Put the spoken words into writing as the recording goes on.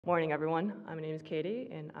Morning, everyone. My name is Katie,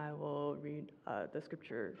 and I will read the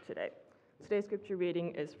scripture today. Today's scripture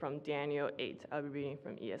reading is from Daniel 8. I'll be reading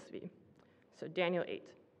from ESV. So, Daniel 8.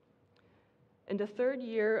 In the third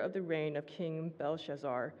year of the reign of King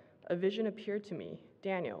Belshazzar, a vision appeared to me,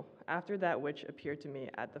 Daniel, after that which appeared to me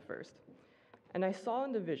at the first. And I saw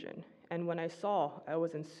in the vision, and when I saw, I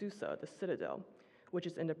was in Susa, the citadel, which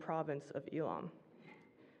is in the province of Elam.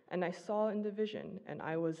 And I saw in the vision, and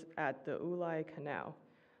I was at the Ulai canal.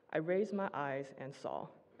 I raised my eyes and saw,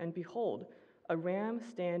 and behold, a ram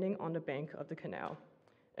standing on the bank of the canal.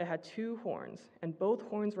 It had two horns, and both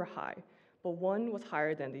horns were high, but one was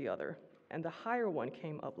higher than the other, and the higher one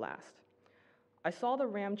came up last. I saw the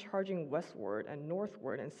ram charging westward and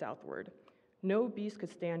northward and southward. No beast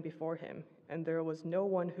could stand before him, and there was no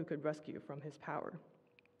one who could rescue from his power.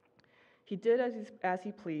 He did as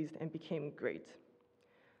he pleased and became great.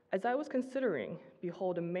 As I was considering,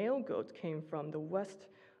 behold, a male goat came from the west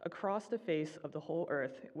across the face of the whole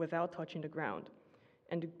earth without touching the ground,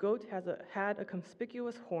 and the goat had a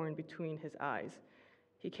conspicuous horn between his eyes.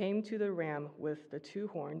 He came to the ram with the two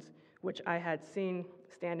horns, which I had seen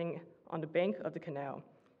standing on the bank of the canal,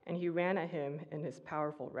 and he ran at him in his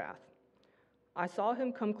powerful wrath. I saw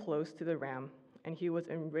him come close to the ram, and he was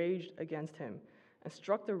enraged against him, and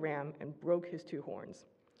struck the ram and broke his two horns.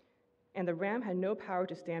 And the ram had no power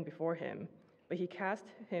to stand before him, but he cast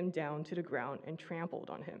him down to the ground and trampled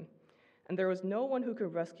on him. And there was no one who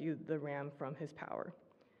could rescue the ram from his power.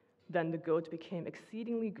 Then the goat became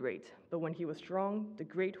exceedingly great, but when he was strong, the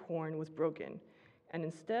great horn was broken, and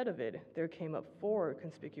instead of it there came up four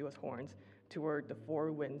conspicuous horns toward the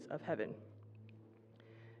four winds of heaven.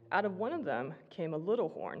 Out of one of them came a little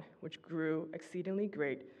horn, which grew exceedingly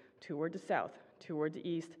great toward the south, toward the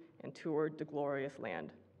east, and toward the glorious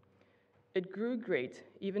land. It grew great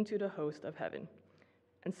even to the host of heaven,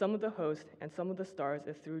 and some of the host and some of the stars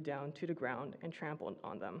it threw down to the ground and trampled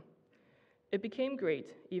on them. It became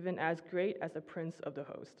great, even as great as the prince of the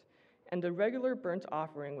host, and the regular burnt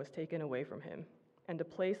offering was taken away from him, and the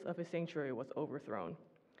place of his sanctuary was overthrown.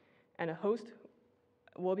 And a host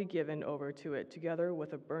will be given over to it together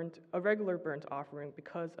with a regular burnt offering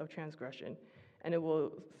because of transgression, and it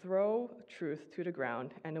will throw truth to the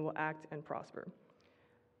ground, and it will act and prosper.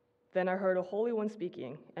 Then I heard a holy one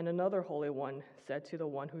speaking, and another holy one said to the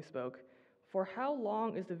one who spoke, "For how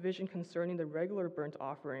long is the vision concerning the regular burnt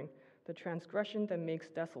offering, the transgression that makes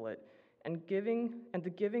desolate, and the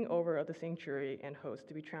giving over of the sanctuary and host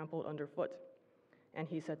to be trampled underfoot?" And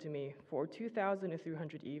he said to me, "For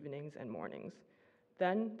 2,300 evenings and mornings.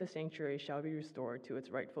 Then the sanctuary shall be restored to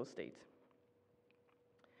its rightful state."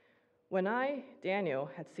 When I, Daniel,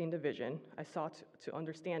 had seen the vision, I sought to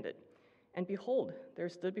understand it. And behold, there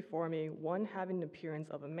stood before me one having the appearance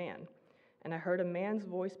of a man. And I heard a man's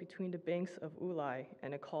voice between the banks of Ulai,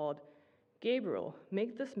 and it called, "Gabriel,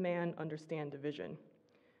 make this man understand the vision."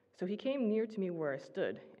 So he came near to me where I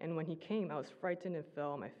stood, and when he came, I was frightened and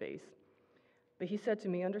fell on my face. But he said to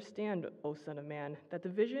me, "Understand, O son of man, that the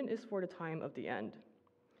vision is for the time of the end."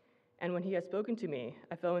 And when he had spoken to me,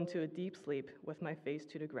 I fell into a deep sleep with my face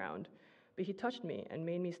to the ground. But he touched me and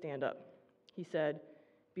made me stand up. He said,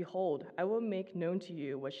 "Behold, I will make known to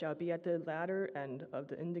you what shall be at the latter end of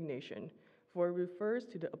the indignation, for it refers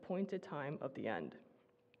to the appointed time of the end.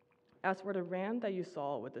 As for the ram that you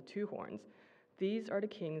saw with the two horns, these are the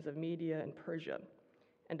kings of Media and Persia,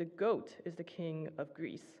 and the goat is the king of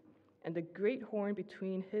Greece, and the great horn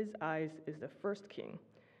between his eyes is the first king.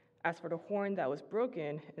 As for the horn that was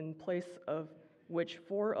broken, in place of which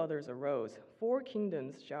four others arose, 4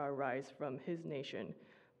 kingdoms shall arise from his nation,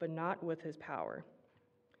 but not with his power.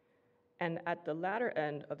 And at the latter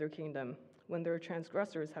end of their kingdom, when their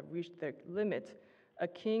transgressors have reached their limit, a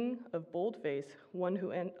king of bold face, one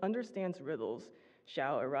who understands riddles,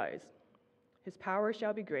 shall arise. His power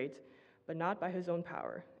shall be great, but not by his own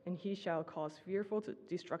power, and he shall cause fearful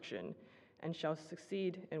destruction, and shall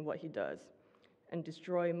succeed in what he does, and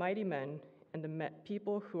destroy mighty men and the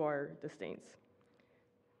people who are the saints.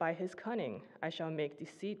 By his cunning I shall make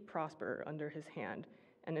deceit prosper under his hand,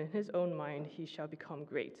 and in his own mind he shall become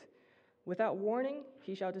great. Without warning,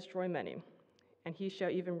 he shall destroy many, and he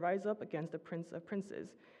shall even rise up against the prince of princes,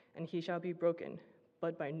 and he shall be broken,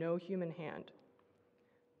 but by no human hand.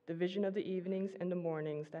 The vision of the evenings and the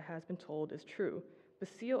mornings that has been told is true, but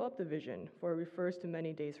seal up the vision, for it refers to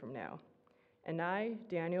many days from now. And I,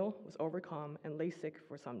 Daniel, was overcome and lay sick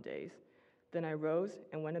for some days. Then I rose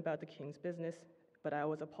and went about the king's business, but I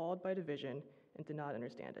was appalled by the vision and did not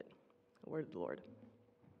understand it." The word of the Lord.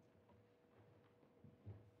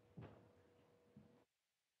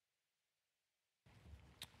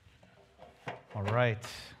 All right.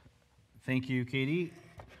 Thank you, Katie.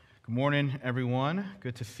 Good morning, everyone.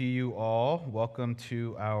 Good to see you all. Welcome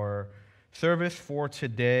to our service for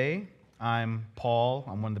today. I'm Paul.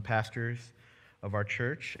 I'm one of the pastors of our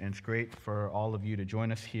church, and it's great for all of you to join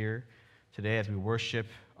us here today as we worship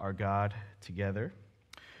our God together.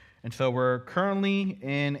 And so we're currently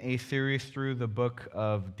in a series through the book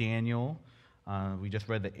of Daniel. We just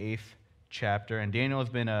read the 8th chapter, and Daniel has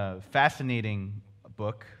been a fascinating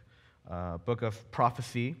book of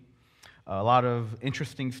prophecy. A lot of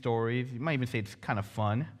interesting stories. You might even say it's kind of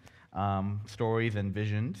fun, stories and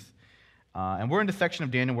visions. And we're in the section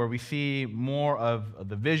of Daniel where we see more of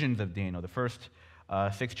the visions of Daniel. The first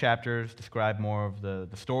 6 chapters describe more of the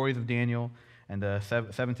stories of Daniel, and the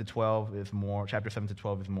 7 to 12 is more, chapter 7 to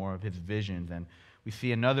 12 is more of his visions. And we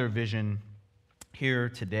see another vision here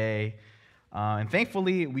today. And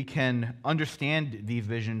thankfully, we can understand these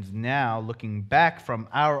visions now, looking back from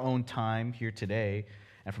our own time here today,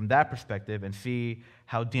 and from that perspective, and see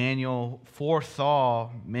how Daniel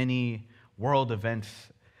foresaw many world events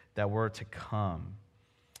that were to come.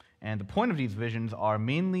 And the point of these visions are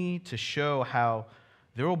mainly to show how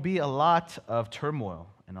there will be a lot of turmoil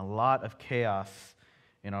and a lot of chaos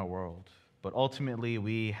in our world. But ultimately,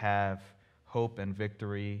 we have hope and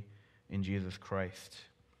victory in Jesus Christ.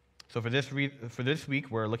 So for this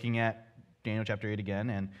week, we're looking at Daniel chapter 8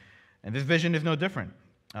 again, and this vision is no different.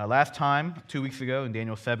 Last time, 2 weeks ago, in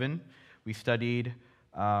Daniel 7, we saw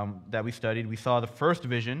the first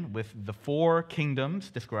vision with the 4 kingdoms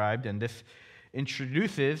described, and this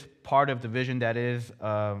introduces part of the vision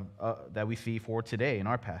that we see for today in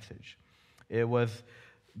our passage. It was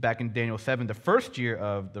back in Daniel 7, the first year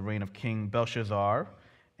of the reign of King Belshazzar,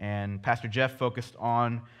 and Pastor Jeff focused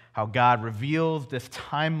on how God reveals this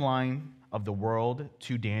timeline of the world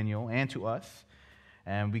to Daniel and to us,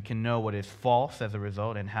 and we can know what is false as a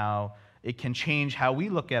result and how it can change how we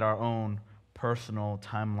look at our own personal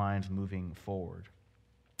timelines moving forward.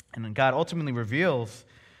 And then God ultimately reveals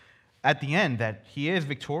at the end that he is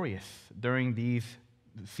victorious during these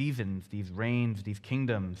seasons, these reigns, these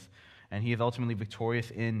kingdoms, and he is ultimately victorious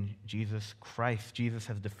in Jesus Christ. Jesus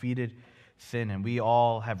has defeated sin, and we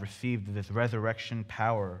all have received this resurrection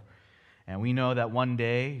power. And we know that one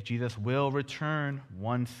day Jesus will return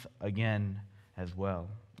once again as well.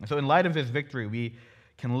 And so in light of this victory, we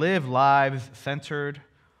can live lives centered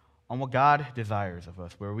on what God desires of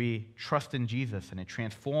us, where we trust in Jesus, and it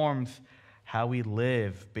transforms how we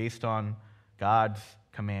live based on God's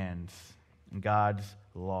commands and God's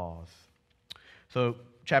laws. So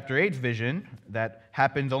chapter 8's vision that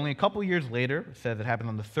happens only a couple years later says it happened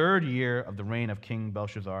on the 3rd year of the reign of King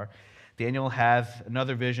Belshazzar. Daniel has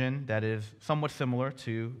another vision that is somewhat similar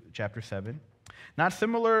to chapter 7. Not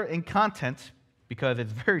similar in content, because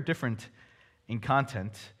it's very different in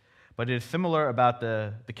content, but it is similar about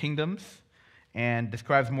the kingdoms and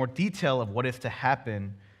describes more detail of what is to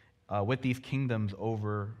happen with these kingdoms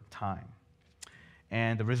over time.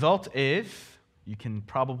 And the result is, you can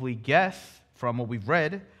probably guess from what we've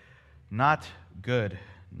read, not good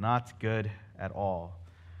at all.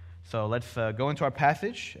 So let's go into our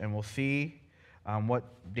passage, and we'll see what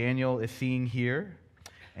Daniel is seeing here.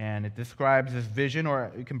 And it describes this vision, or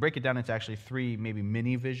you can break it down into actually 3 maybe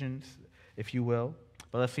mini visions, if you will.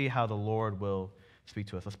 But let's see how the Lord will speak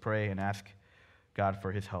to us. Let's pray and ask God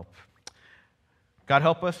for his help. God,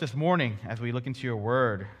 help us this morning as we look into your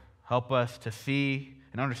word. Help us to see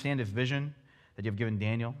and understand this vision that you've given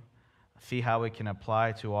Daniel. See how it can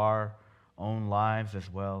apply to our own lives as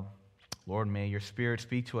well. Lord, may your Spirit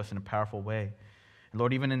speak to us in a powerful way. And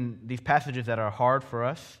Lord, even in these passages that are hard for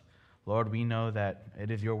us, Lord, we know that it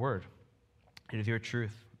is your word. It is your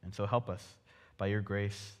truth. And so help us by your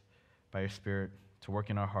grace, by your Spirit, to work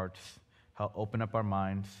in our hearts, help open up our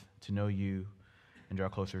minds to know you and draw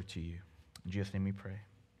closer to you. In Jesus' name we pray.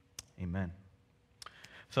 Amen.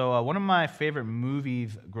 So one of my favorite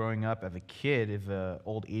movies growing up as a kid is an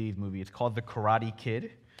old 80s movie. It's called The Karate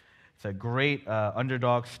Kid. It's a great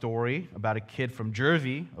underdog story about a kid from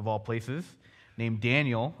Jersey, of all places, named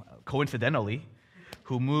Daniel, coincidentally,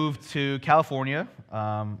 who moved to California,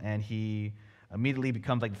 and he immediately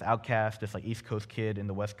becomes like this outcast, this like East Coast kid in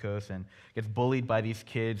the West Coast, and gets bullied by these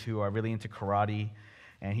kids who are really into karate.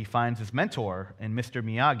 And he finds this mentor in Mr.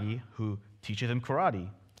 Miyagi, who teaches him karate.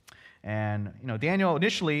 And Daniel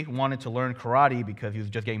initially wanted to learn karate because he was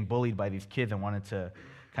just getting bullied by these kids and wanted to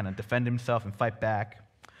kind of defend himself and fight back.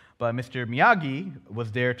 But Mr. Miyagi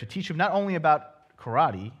was there to teach him not only about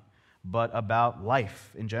karate, but about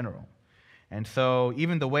life in general. And so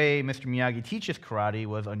even the way Mr. Miyagi teaches karate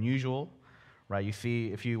was unusual, right? You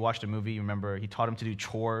see, if you watched the movie, you remember he taught him to do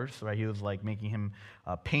chores, right? He was like making him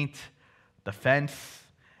paint the fence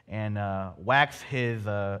and wax his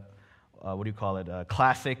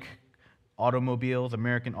classic automobiles,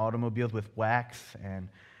 American automobiles with wax, and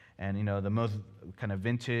the most kind of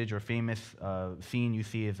vintage or famous scene you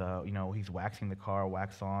see is he's waxing the car,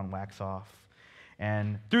 wax on, wax off.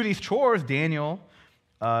 And through these chores, Daniel,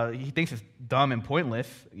 he thinks it's dumb and pointless.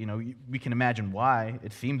 We can imagine why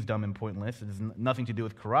it seems dumb and pointless. It has nothing to do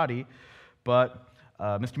with karate, but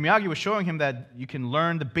Mr. Miyagi was showing him that you can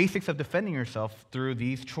learn the basics of defending yourself through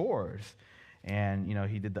these chores. And,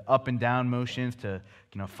 he did the up and down motions to,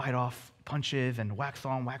 fight off punches, and wax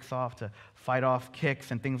on, wax off to fight off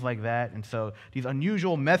kicks and things like that. And so these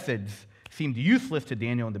unusual methods seemed useless to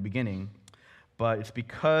Daniel in the beginning, but it's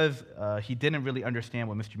because he didn't really understand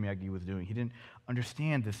what Mr. Miyagi was doing. He didn't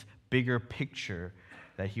understand this bigger picture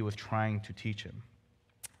that he was trying to teach him.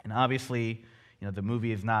 And obviously, the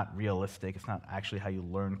movie is not realistic. It's not actually how you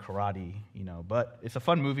learn karate, but it's a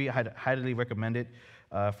fun movie. I highly recommend it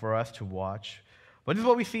for us to watch. But this is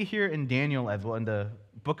what we see here in Daniel as well, in the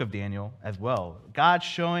book of Daniel as well. God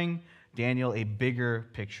showing Daniel a bigger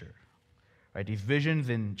picture. Right? These visions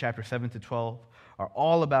in chapter 7 to 12 are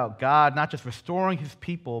all about God not just restoring his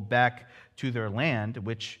people back to their land,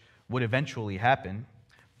 which would eventually happen,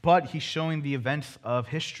 but he's showing the events of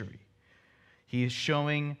history. He is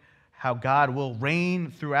showing how God will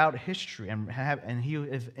reign throughout history, and he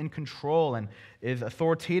is in control and is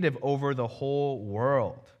authoritative over the whole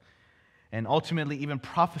world. And ultimately even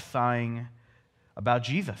prophesying about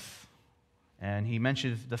Jesus. And he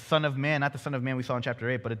mentions the Son of Man, not the Son of Man we saw in chapter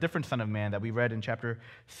 8, but a different Son of Man that we read in chapter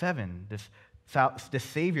 7, this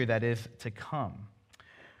Savior that is to come.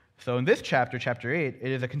 So in this chapter, chapter 8,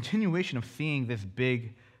 it is a continuation of seeing this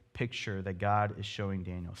big picture that God is showing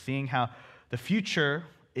Daniel, seeing how the future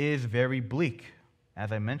is very bleak,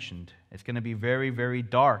 as I mentioned. It's going to be very, very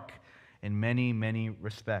dark in many, many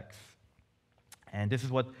respects. And this is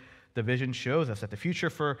what the vision shows us, that the future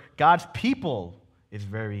for God's people is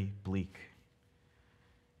very bleak.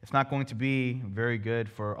 It's not going to be very good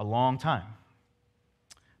for a long time.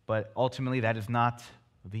 But ultimately, that is not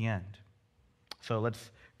the end. So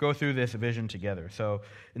let's go through this vision together. So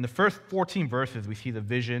in the first 14 verses, we see the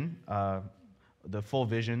vision, the full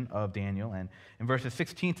vision of Daniel. And in verses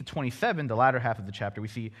 16 to 27, the latter half of the chapter, we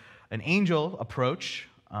see an angel approach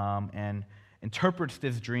and interprets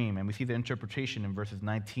this dream. And we see the interpretation in verses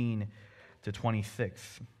 19 to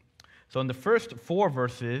 26. So in the first 4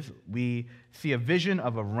 verses, we see a vision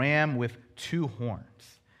of a ram with 2 horns.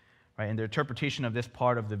 Right? In the interpretation of this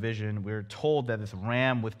part of the vision, we're told that this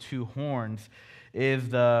ram with 2 horns is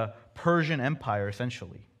the Persian Empire,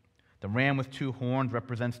 essentially. The ram with 2 horns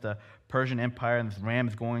represents the Persian Empire, and this ram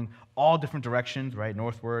is going all different directions, right?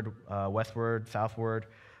 Northward, westward, southward,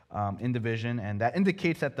 in the vision. And that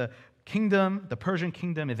indicates that the Persian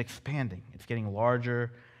kingdom is expanding. It's getting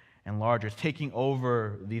larger and larger. It's taking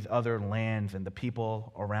over these other lands and the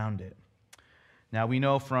people around it. Now, we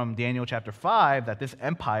know from Daniel chapter 5 that this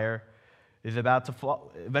empire is about to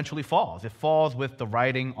eventually falls. It falls with the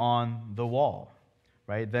writing on the wall,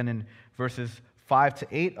 right? Then in verses 5 to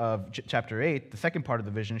 8 of chapter 8, the second part of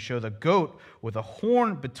the vision shows a goat with a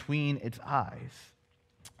horn between its eyes.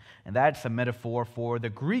 And that's a metaphor for the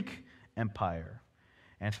Greek Empire.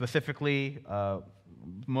 And specifically,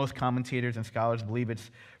 most commentators and scholars believe it's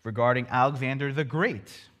regarding Alexander the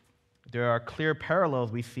Great. There are clear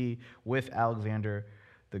parallels we see with Alexander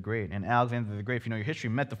the Great. And Alexander the Great, if you know your history,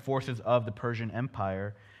 met the forces of the Persian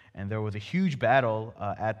Empire, and there was a huge battle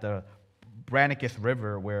at the Granicus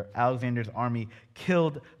River where Alexander's army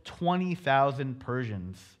killed 20,000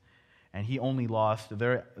 Persians, and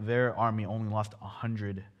their army only lost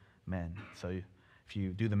 100 men. So if you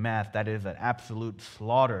do the math, that is an absolute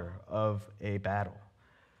slaughter of a battle.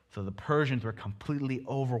 So the Persians were completely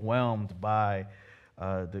overwhelmed by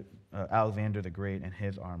Alexander the Great and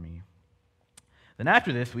his army. Then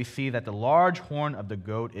after this, we see that the large horn of the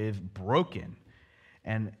goat is broken,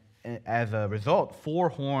 and as a result, 4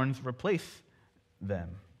 horns replace them.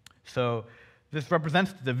 So this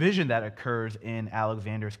represents the division that occurs in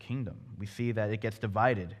Alexander's kingdom. We see that it gets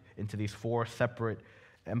divided into these 4 separate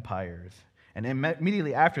empires. And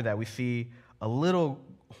immediately after that, we see a little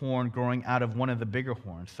horn growing out of one of the bigger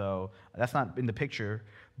horns. So that's not in the picture,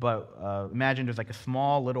 but imagine there's like a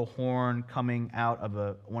small little horn coming out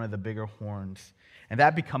of one of the bigger horns. And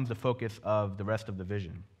that becomes the focus of the rest of the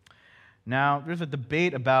vision. Now, there's a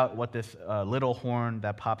debate about what this little horn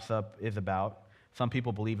that pops up is about. Some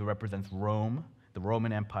people believe it represents Rome, the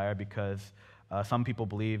Roman Empire, because some people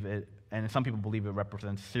believe it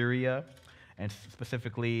represents Syria, and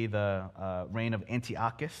specifically the reign of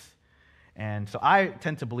Antiochus. And so I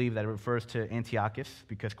tend to believe that it refers to Antiochus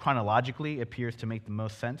because chronologically it appears to make the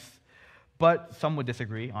most sense. But some would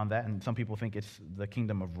disagree on that, and some people think it's the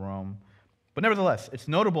kingdom of Rome. But nevertheless, it's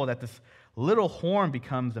notable that this little horn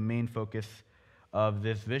becomes the main focus of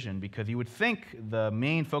this vision, because you would think the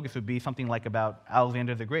main focus would be something like about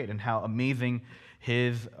Alexander the Great and how amazing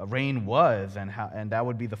his reign was, and that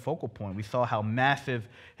would be the focal point. We saw how massive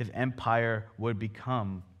his empire would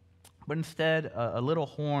become. But instead, a little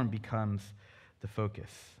horn becomes the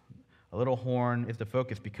focus. A little horn is the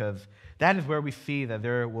focus because that is where we see that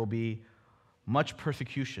there will be much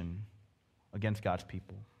persecution against God's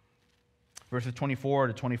people. Verses 24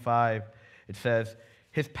 to 25, it says,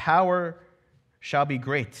 "His power shall be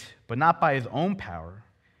great, but not by his own power,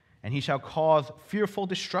 and he shall cause fearful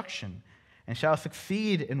destruction, and shall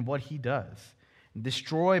succeed in what he does, and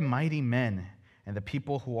destroy mighty men and the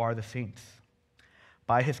people who are the saints.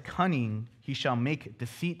 By his cunning he shall make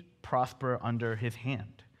deceit prosper under his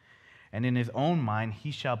hand, and in his own mind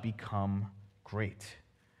he shall become great.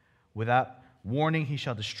 Without warning he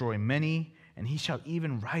shall destroy many, and he shall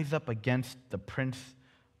even rise up against the prince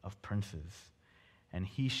of princes, and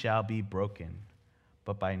he shall be broken,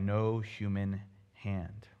 but by no human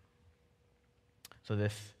hand." So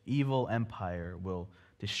this evil empire will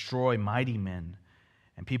destroy mighty men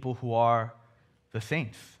and people who are the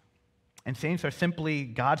saints. And saints are simply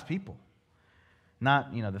God's people,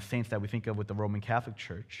 not the saints that we think of with the Roman Catholic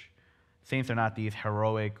Church. Saints are not these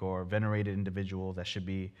heroic or venerated individuals that should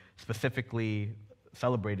be specifically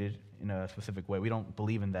celebrated in a specific way. We don't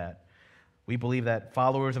believe in that. We believe that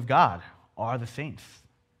followers of God are the saints.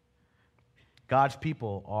 God's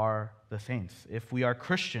people are the saints. If we are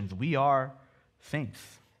Christians, we are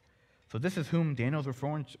saints. So this is whom Daniel's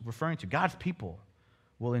referring to. God's people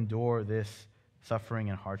will endure this suffering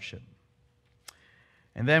and hardship.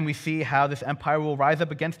 And then we see how this empire will rise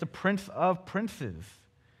up against the prince of princes.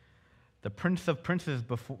 The prince of princes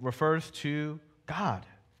refers to God.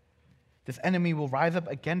 This enemy will rise up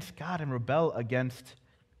against God and rebel against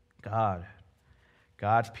God.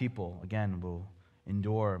 God's people, again, will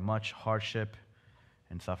endure much hardship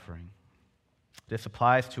and suffering. This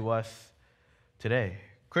applies to us today.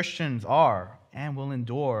 Christians are and will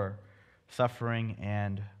endure suffering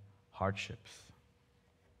and hardships.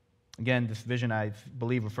 Again, this vision, I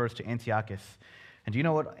believe, refers to Antiochus. And do you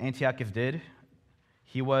know what Antiochus did?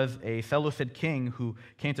 He was a Seleucid king who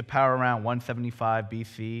came to power around 175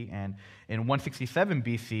 BC, and in 167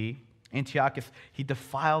 BC, Antiochus, he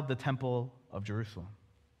defiled the temple of Jerusalem.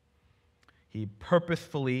 He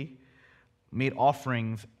purposefully made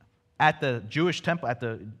offerings at the Jewish temple, at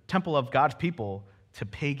the temple of God's people, to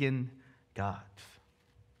pagan gods.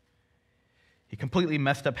 He completely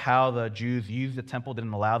messed up how the Jews used the temple,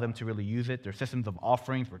 didn't allow them to really use it. Their systems of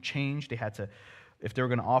offerings were changed. They had to, if they were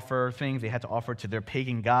going to offer things, they had to offer to their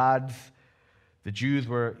pagan gods. The Jews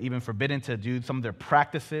were even forbidden to do some of their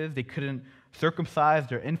practices. They couldn't circumcise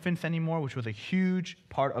their infants anymore, which was a huge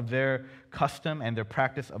part of their custom and their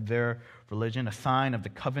practice of their religion, a sign of the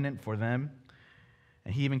covenant for them.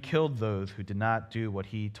 And he even killed those who did not do what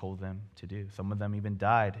he told them to do. Some of them even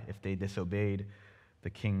died if they disobeyed the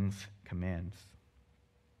king's commands.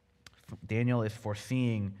 Daniel is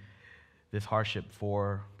foreseeing this hardship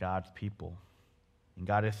for God's people. And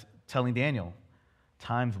God is telling Daniel,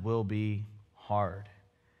 times will be hard.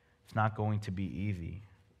 It's not going to be easy.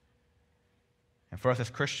 And for us as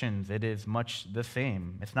Christians, it is much the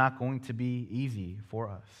same. It's not going to be easy for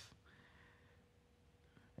us.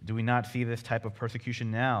 Do we not see this type of persecution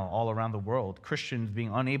now all around the world? Christians being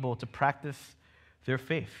unable to practice their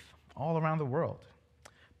faith all around the world.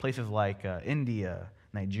 Places like India,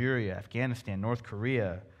 Nigeria, Afghanistan, North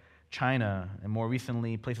Korea, China, and more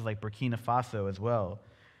recently, places like Burkina Faso as well.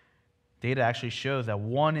 Data actually shows that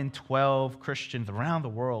 1 in 12 Christians around the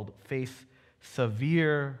world face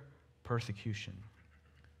severe persecution.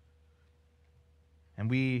 And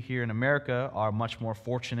we here in America are much more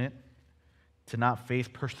fortunate to not face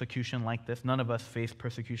persecution like this. None of us face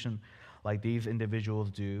persecution like these individuals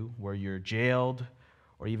do, where you're jailed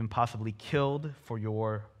or even possibly killed for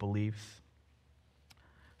your beliefs.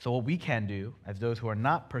 So what we can do, as those who are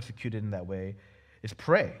not persecuted in that way, is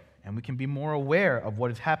pray, and we can be more aware of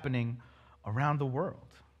what is happening around the world.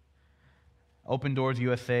 Open Doors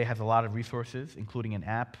USA has a lot of resources, including an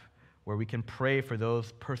app where we can pray for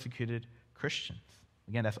those persecuted Christians.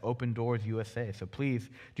 Again, that's Open Doors USA. So please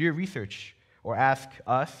do your research or ask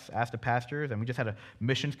the pastors. And we just had a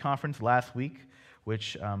missions conference last week,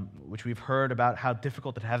 which we've heard about how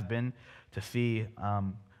difficult it has been to see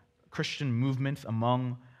Christian movements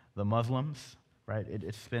among the Muslims, right?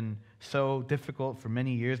 It's been so difficult for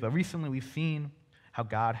many years, but recently we've seen how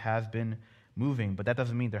God has been moving, but that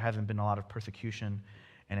doesn't mean there hasn't been a lot of persecution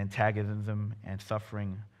and antagonism and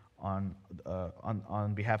suffering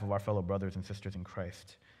on behalf of our fellow brothers and sisters in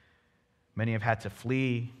Christ. Many have had to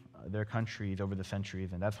flee their countries over the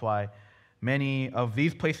centuries, and that's why many of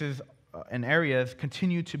these places and areas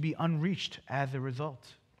continue to be unreached as a result.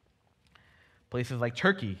 Places like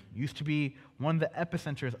Turkey used to be one of the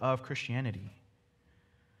epicenters of Christianity,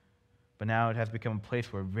 but now it has become a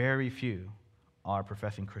place where very few are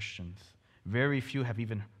professing Christians. Very few have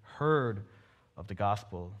even heard of the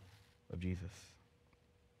gospel of Jesus.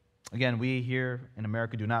 Again, we here in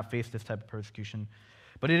America do not face this type of persecution,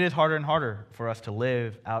 but it is harder and harder for us to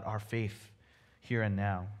live out our faith here and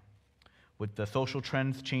now. With the social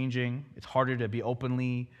trends changing, it's harder to be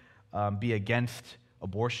openly be against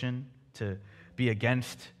abortion, to be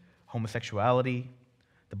against homosexuality.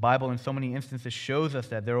 The Bible in so many instances shows us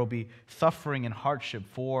that there will be suffering and hardship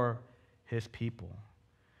for his people.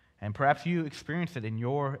 And perhaps you experience it in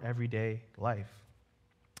your everyday life,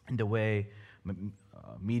 in the way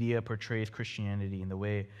media portrays Christianity, in the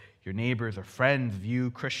way your neighbors or friends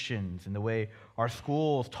view Christians, in the way our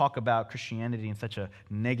schools talk about Christianity in such a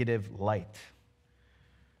negative light.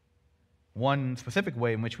 One specific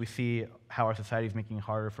way in which we see how our society is making it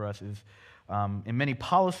harder for us is in many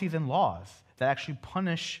policies and laws that actually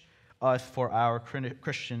punish us for our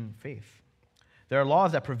Christian faith. There are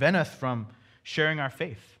laws that prevent us from sharing our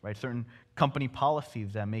faith, right? Certain company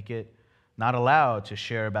policies that make it not allowed to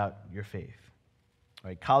share about your faith.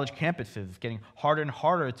 Right? College campuses, it's getting harder and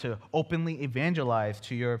harder to openly evangelize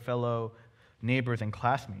to your fellow neighbors and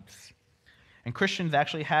classmates. And Christians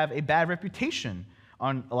actually have a bad reputation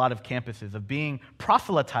on a lot of campuses of being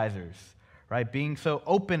proselytizers, right? Being so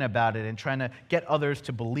open about it and trying to get others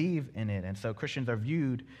to believe in it. And so Christians are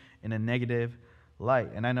viewed in a negative light.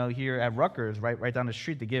 And I know here at Rutgers, right down the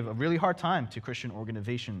street, they give a really hard time to Christian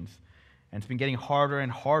organizations. And it's been getting harder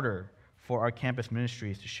and harder for our campus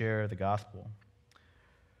ministries to share the gospel.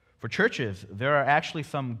 For churches, there are actually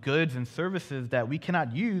some goods and services that we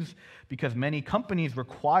cannot use because many companies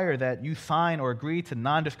require that you sign or agree to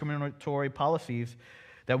non-discriminatory policies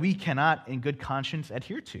that we cannot, in good conscience,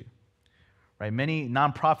 adhere to. Right? Many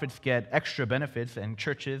nonprofits get extra benefits, and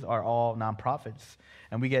churches are all nonprofits,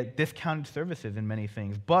 and we get discounted services in many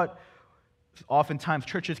things. But oftentimes,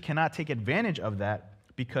 churches cannot take advantage of that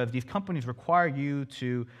because these companies require you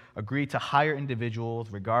to agree to hire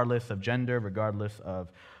individuals regardless of gender, regardless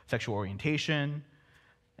of sexual orientation,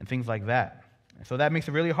 and things like that. And so that makes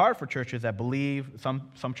it really hard for churches that believe,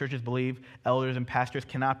 some churches believe elders and pastors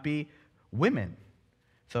cannot be women.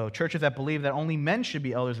 So churches that believe that only men should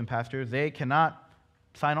be elders and pastors, they cannot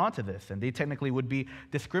sign on to this, and they technically would be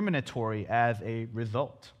discriminatory as a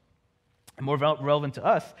result. And more relevant to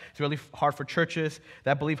us, it's really hard for churches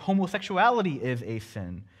that believe homosexuality is a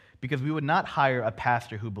sin, because we would not hire a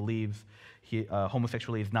pastor who believes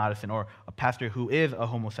homosexuality is not a sin, or a pastor who is a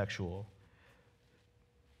homosexual.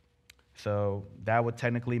 So that would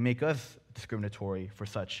technically make us discriminatory for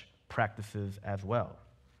such practices as well.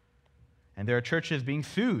 And there are churches being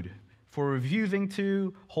sued for refusing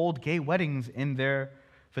to hold gay weddings in their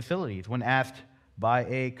facilities when asked by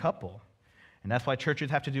a couple. And that's why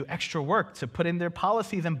churches have to do extra work to put in their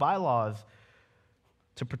policies and bylaws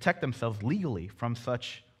to protect themselves legally from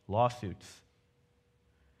such lawsuits.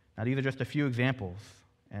 Now, these are just a few examples,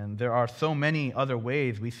 and there are so many other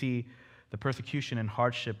ways we see the persecution and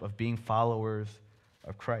hardship of being followers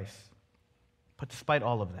of Christ. But despite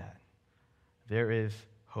all of that, there is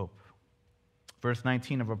hope. Verse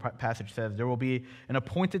 19 of our passage says, there will be an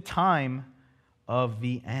appointed time of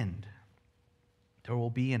the end. There will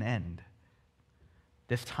be an end.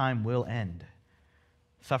 This time will end.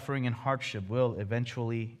 Suffering and hardship will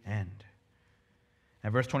eventually end.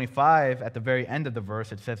 And verse 25, at the very end of the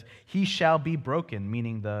verse, it says, he shall be broken,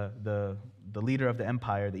 meaning the leader of the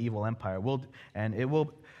empire, the evil empire,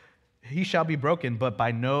 he shall be broken, but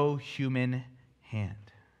by no human hand.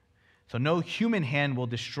 So no human hand will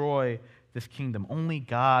destroy this kingdom. Only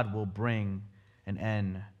God will bring an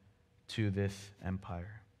end to this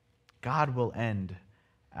empire. God will end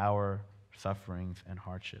our sufferings and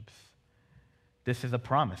hardships. This is a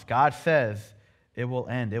promise. God says it will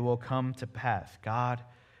end. It will come to pass. God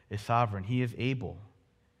is sovereign. He is able.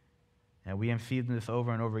 And we have seen this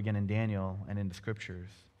over and over again in Daniel and in the scriptures.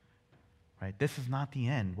 Right? This is not the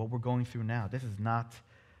end. What we're going through now, this is not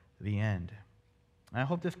the end. And I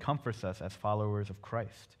hope this comforts us as followers of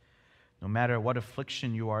Christ. No matter what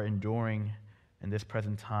affliction you are enduring in this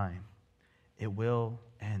present time, it will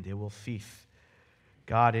end. It will cease.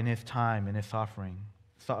 God, in his time, in his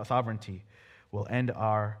sovereignty, will end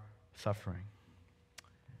our suffering.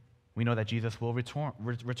 We know that Jesus will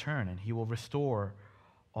return, and he will restore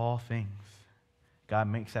all things. God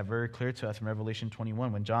makes that very clear to us in Revelation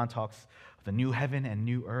 21 when John talks of the new heaven and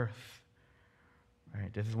new earth.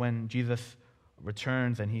 Right? This is when Jesus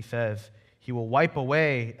returns and he says, he will wipe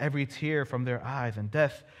away every tear from their eyes, and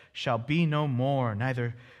death shall be no more.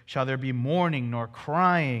 Neither shall there be mourning, nor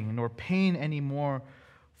crying, nor pain anymore,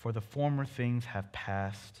 for the former things have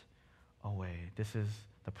passed away. This is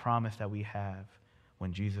the promise that we have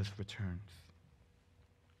when Jesus returns.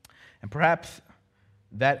 And perhaps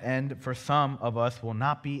that end for some of us will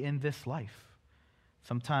not be in this life.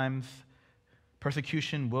 Sometimes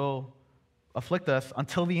persecution will afflict us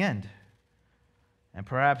until the end. And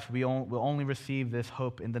perhaps we will only receive this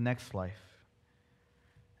hope in the next life.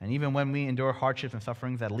 And even when we endure hardships and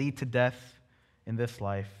sufferings that lead to death in this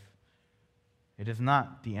life, it is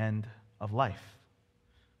not the end of life,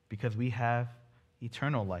 because we have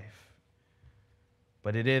eternal life.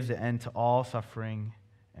 But it is the end to all suffering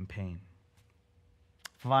and pain.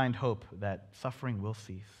 Find hope that suffering will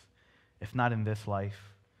cease. If not in this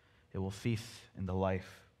life, it will cease in the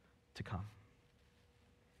life to come.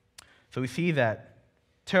 So we see that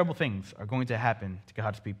terrible things are going to happen to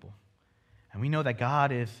God's people. And we know that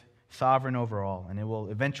God is sovereign over all, and it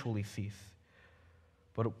will eventually cease.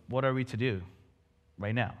 But what are we to do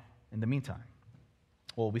right now, in the meantime?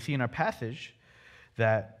 Well, we see in our passage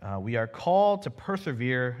that we are called to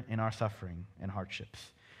persevere in our suffering and hardships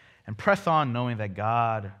and press on knowing that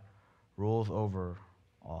God rules over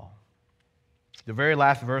all. The very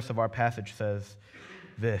last verse of our passage says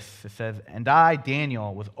this. It says, "And I,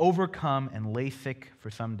 Daniel, was overcome and lay sick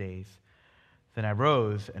for some days. Then I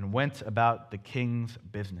rose and went about the king's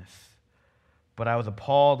business. But I was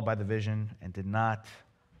appalled by the vision and did not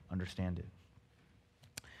understand it."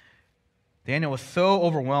 Daniel was so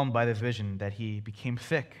overwhelmed by this vision that he became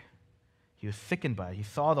sick. He was sickened by it. He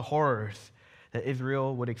saw the horrors that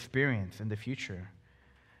Israel would experience in the future.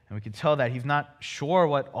 And we can tell that he's not sure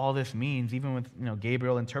what all this means, even with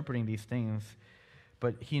Gabriel interpreting these things.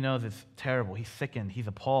 But he knows it's terrible. He's sickened. He's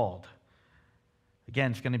appalled.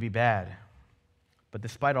 Again, it's going to be bad. But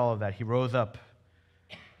despite all of that, he rose up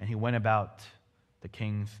and he went about the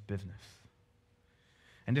king's business.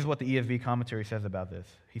 And this is what the ESV commentary says about this.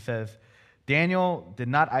 He says, Daniel did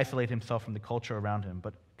not isolate himself from the culture around him,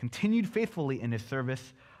 but continued faithfully in his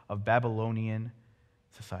service of Babylonian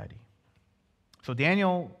society. So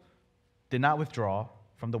Daniel did not withdraw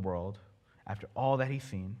from the world after all that he's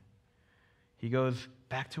seen. He goes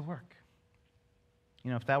back to work.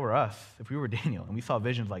 If that were us, if we were Daniel and we saw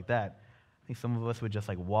visions like that, I think some of us would just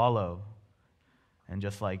wallow and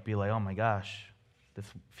just be like, oh my gosh, this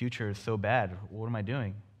future is so bad. What am I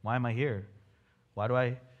doing? Why am I here? Why do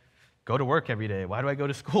I go to work every day? Why do I go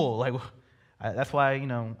to school? That's why,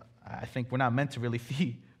 I think we're not meant to really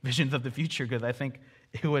see visions of the future, because I think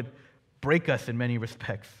it would break us in many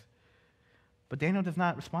respects. But Daniel does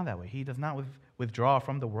not respond that way. He does not withdraw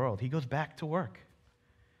from the world. He goes back to work.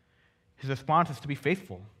 His response is to be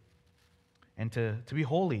faithful and to be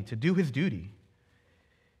holy, to do his duty.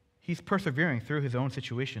 He's persevering through his own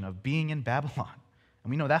situation of being in Babylon. And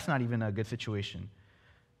we know that's not even a good situation.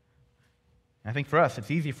 And I think for us, it's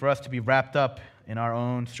easy for us to be wrapped up in our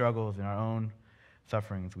own struggles, in our own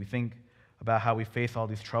sufferings. We think about how we face all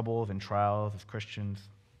these troubles and trials as Christians.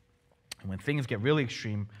 And when things get really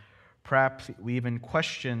extreme, perhaps we even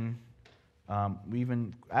question, we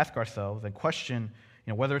even ask ourselves and question,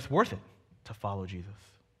 whether it's worth it to follow Jesus.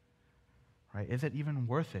 Right? Is it even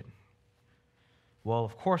worth it? Well,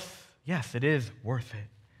 of course, yes, it is worth it,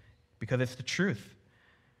 because it's the truth.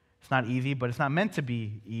 It's not easy, but it's not meant to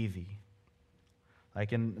be easy.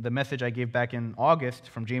 Like in the message I gave back in August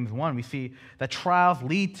from James 1, we see that trials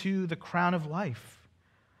lead to the crown of life.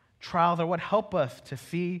 Trials are what help us to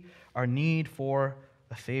see our need for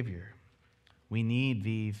a Savior. We need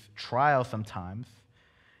these trials sometimes,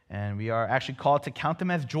 and we are actually called to count them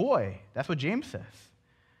as joy. That's what James says.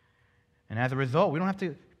 And as a result, we don't have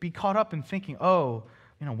to be caught up in thinking,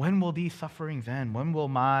 when will these sufferings end? When will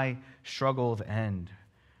my struggles end?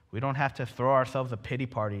 We don't have to throw ourselves a pity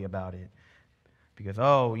party about it because,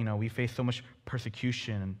 we face so much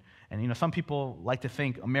persecution. And some people like to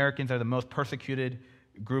think Americans are the most persecuted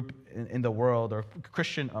group in the world, or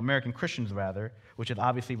American Christians rather, which is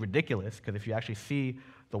obviously ridiculous, because if you actually see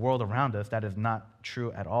the world around us, that is not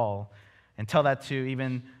true at all. And tell that to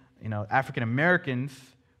even African Americans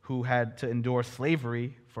who had to endure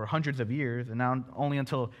slavery for hundreds of years, and now only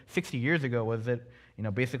until 60 years ago was it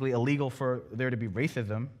basically illegal for there to be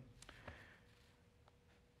racism.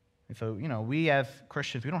 And so we as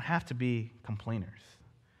Christians, we don't have to be complainers.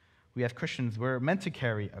 We as Christians, we're meant to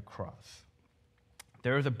carry a cross.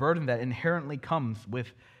 There is a burden that inherently comes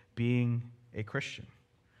with being a Christian.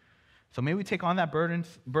 So may we take on that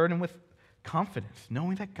burden with confidence,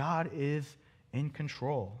 knowing that God is in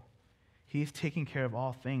control. He's taking care of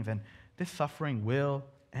all things, and this suffering will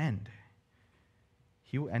end.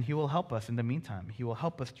 He will help us in the meantime. He will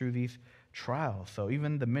help us through these trials. So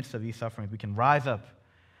even in the midst of these sufferings, we can rise up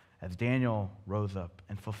as Daniel rose up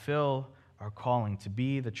and fulfill our calling to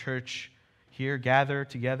be the church here gathered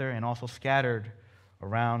together and also scattered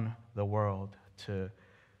around the world to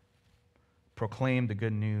proclaim the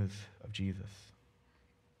good news of Jesus.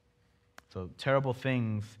 So terrible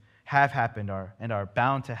things have happened and are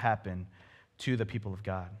bound to happen to the people of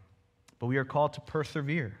God. But we are called to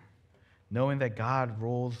persevere, knowing that God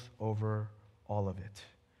rules over all of it.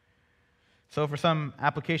 So for some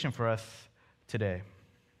application for us today.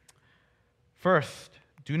 First,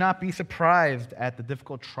 do not be surprised at the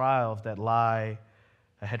difficult trials that lie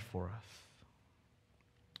ahead for us.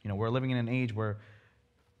 We're living in an age where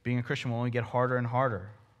being a Christian will only get harder and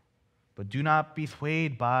harder. But do not be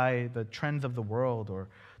swayed by the trends of the world or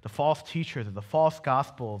the false teachers or the false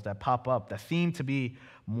gospels that pop up that seem to be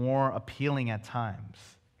more appealing at times.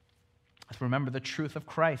 Let's remember the truth of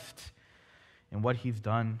Christ and what he's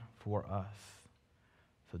done for us.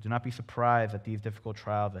 So do not be surprised at these difficult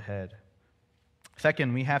trials ahead.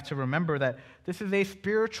 Second, we have to remember that this is a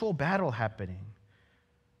spiritual battle happening,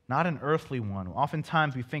 not an earthly one.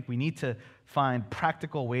 Oftentimes we think we need to find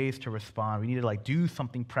practical ways to respond. We need to do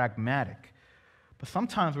something pragmatic. But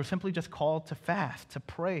sometimes we're simply just called to fast, to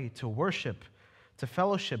pray, to worship, to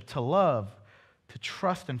fellowship, to love, to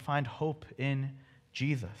trust and find hope in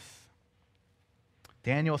Jesus.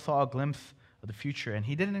 Daniel saw a glimpse of the future, and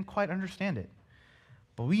he didn't quite understand it.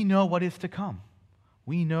 But we know what is to come.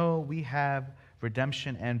 We know we have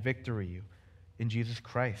redemption and victory in Jesus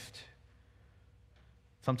Christ.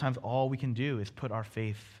 Sometimes all we can do is put our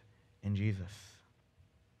faith in Jesus.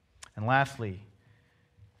 And lastly,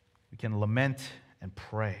 we can lament and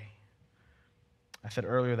pray. I said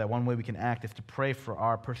earlier that one way we can act is to pray for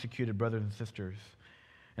our persecuted brothers and sisters.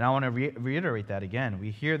 And I want to reiterate that again. We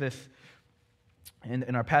hear this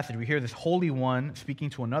in our passage. We hear this Holy One speaking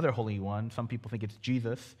to another Holy One. Some people think it's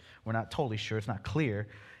Jesus. We're not totally sure. It's not clear.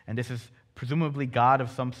 And this is presumably God of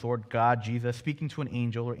some sort, God, Jesus, speaking to an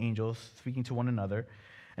angel or angels speaking to one another.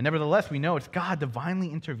 And nevertheless, we know it's God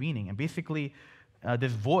divinely intervening. And basically,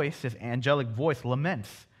 this voice, this angelic voice,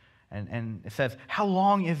 laments. And it says, how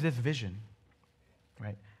long is this vision?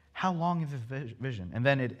 Right? How long is this vision? And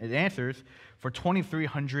then it answers, for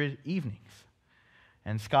 2,300 evenings.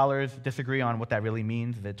 And scholars disagree on what that really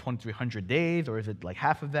means. Is it 2,300 days, or is it like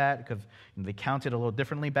half of that? Because they counted a little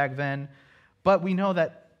differently back then. But we know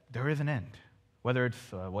that there is an end. Whether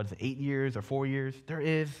it's, 8 years or 4 years, there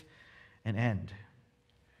is an end.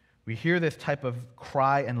 We hear this type of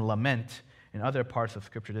cry and lament in other parts of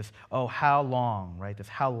Scripture, this, oh, how long, right? This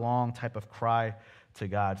how long type of cry to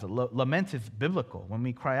God. So lament is biblical. When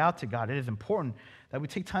we cry out to God, it is important that we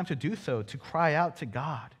take time to do so, to cry out to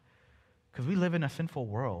God. Because we live in a sinful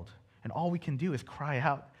world, and all we can do is cry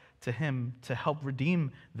out to him to help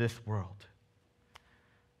redeem this world.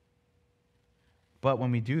 But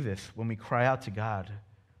when we do this, when we cry out to God,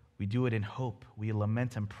 we do it in hope. We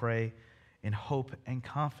lament and pray in hope and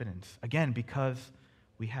confidence. Again, because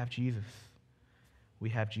we have Jesus. We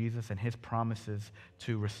have Jesus and his promises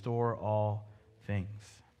to restore all things.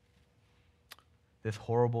 This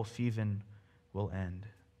horrible season will end.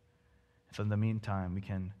 So in the meantime, we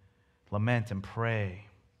can lament and pray.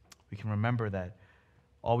 We can remember that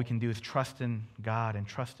all we can do is trust in God and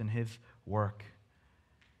trust in his work.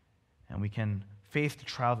 And we can face the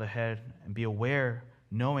trials ahead and be aware,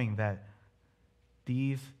 knowing that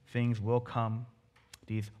these things will come.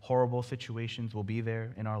 These horrible situations will be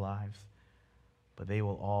there in our lives, but they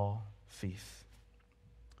will all cease.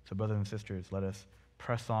 So brothers and sisters, let us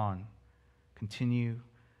press on, continue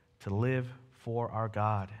to live for our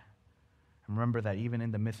God. And remember that even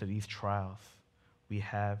in the midst of these trials, we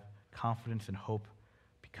have confidence and hope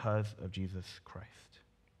because of Jesus Christ.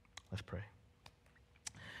 Let's pray.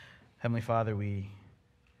 Heavenly Father, we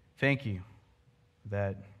thank you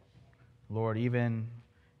that, Lord, even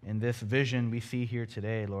in this vision we see here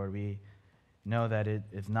today, Lord, we know that it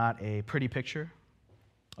is not a pretty picture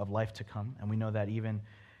of life to come. And we know that even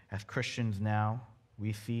as Christians now,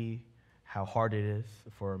 we see how hard it is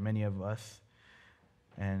for many of us,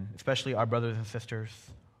 and especially our brothers and sisters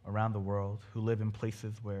around the world who live in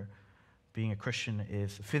places where being a Christian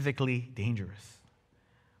is physically dangerous,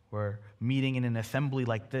 where meeting in an assembly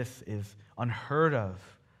like this is unheard of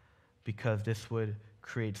because this would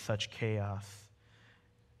create such chaos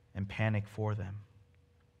and panic for them.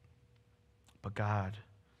 But God,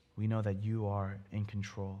 we know that you are in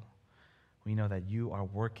control. We know that you are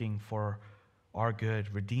working for our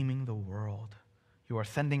good, redeeming the world. You are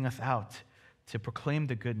sending us out to proclaim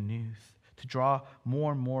the good news, to draw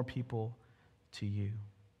more and more people to you.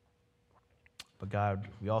 But God,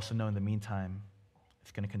 we also know in the meantime,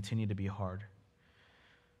 it's going to continue to be hard.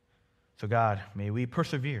 So God, may we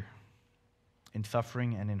persevere in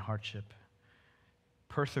suffering and in hardship.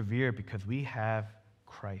 Persevere because we have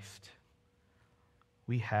Christ.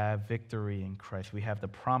 We have victory in Christ. We have the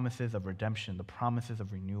promises of redemption, the promises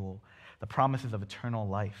of renewal, the promises of eternal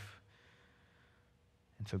life.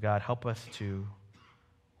 And so God, help us to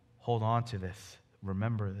hold on to this,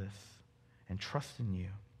 remember this, and trust in you.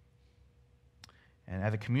 And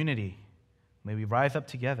as a community, may we rise up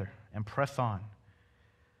together and press on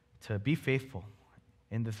to be faithful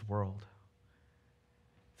in this world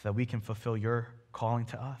so that we can fulfill your calling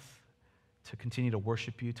to us, to continue to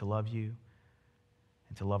worship you, to love you,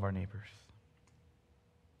 and to love our neighbors.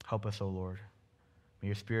 Help us, O Lord. May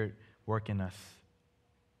your Spirit work in us.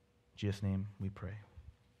 In Jesus' name we pray.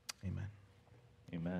 Amen. Amen.